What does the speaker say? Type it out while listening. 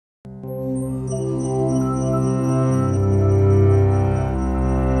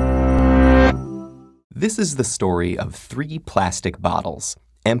This is the story of 3 plastic bottles,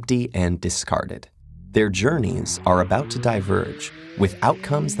 empty and discarded. Their journeys are about to diverge, with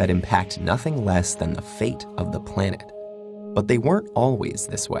outcomes that impact nothing less than the fate of the planet. But they weren't always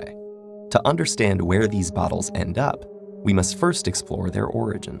this way. To understand where these bottles end up, we must first explore their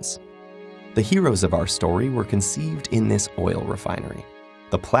origins. The heroes of our story were conceived in this oil refinery.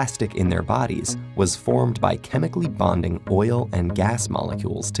 The plastic in their bodies was formed by chemically bonding oil and gas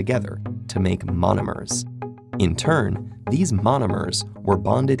molecules together to make monomers. In turn, these monomers were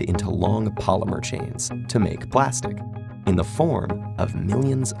bonded into long polymer chains to make plastic, in the form of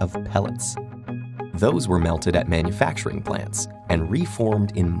millions of pellets. Those were melted at manufacturing plants and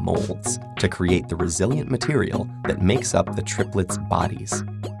reformed in molds to create the resilient material that makes up the triplets' bodies.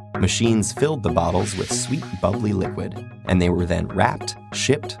 Machines filled the bottles with sweet, bubbly liquid, and they were then wrapped,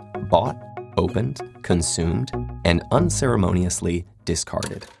 shipped, bought, opened, consumed, and unceremoniously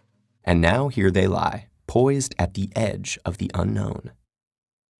discarded. And now here they lie, poised at the edge of the unknown.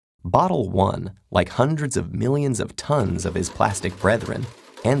 Bottle 1, like hundreds of millions of tons of his plastic brethren,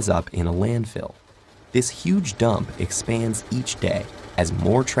 ends up in a landfill. This huge dump expands each day as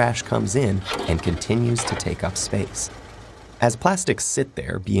more trash comes in and continues to take up space. As plastics sit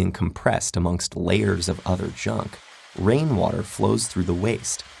there being compressed amongst layers of other junk, rainwater flows through the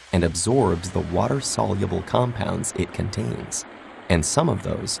waste and absorbs the water-soluble compounds it contains, and some of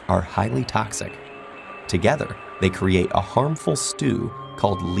those are highly toxic. Together, they create a harmful stew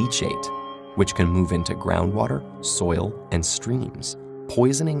called leachate, which can move into groundwater, soil, and streams,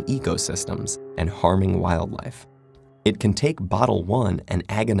 poisoning ecosystems and harming wildlife. It can take bottle 1 an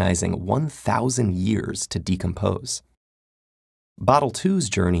agonizing 1,000 years to decompose. Bottle 2's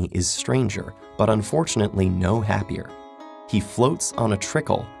journey is stranger, but unfortunately no happier. He floats on a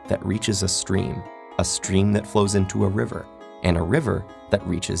trickle that reaches a stream that flows into a river, and a river that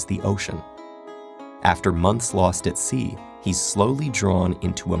reaches the ocean. After months lost at sea, he's slowly drawn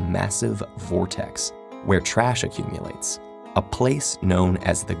into a massive vortex where trash accumulates, a place known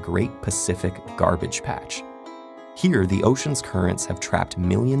as the Great Pacific Garbage Patch. Here, the ocean's currents have trapped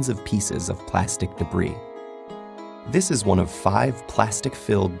millions of pieces of plastic debris. This is one of 5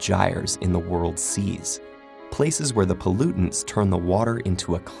 plastic-filled gyres in the world's seas, places where the pollutants turn the water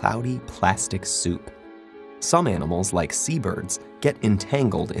into a cloudy plastic soup. Some animals, like seabirds, get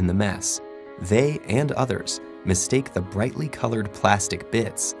entangled in the mess. They and others mistake the brightly colored plastic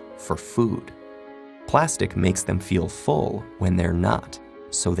bits for food. Plastic makes them feel full when they're not,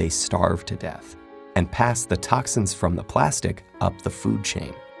 so they starve to death and pass the toxins from the plastic up the food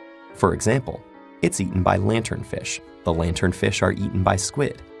chain. For example, it's eaten by lanternfish. The lanternfish are eaten by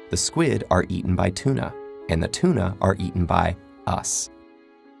squid. The squid are eaten by tuna. And the tuna are eaten by us.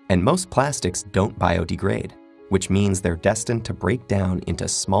 And most plastics don't biodegrade, which means they're destined to break down into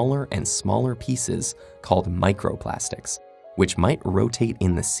smaller and smaller pieces called microplastics, which might rotate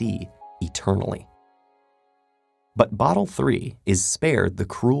in the sea eternally. But Bottle 3 is spared the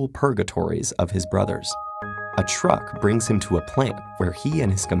cruel purgatories of his brothers. A truck brings him to a plant where he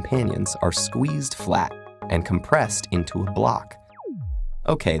and his companions are squeezed flat and compressed into a block.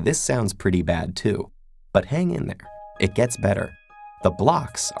 Okay, this sounds pretty bad too, but hang in there. It gets better. The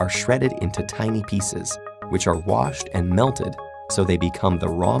blocks are shredded into tiny pieces, which are washed and melted so they become the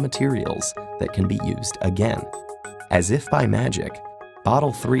raw materials that can be used again. As if by magic,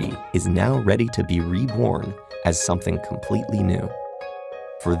 Bottle 3 is now ready to be reborn as something completely new.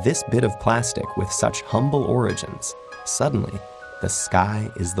 For this bit of plastic with such humble origins, suddenly, the sky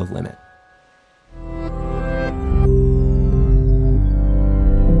is the limit.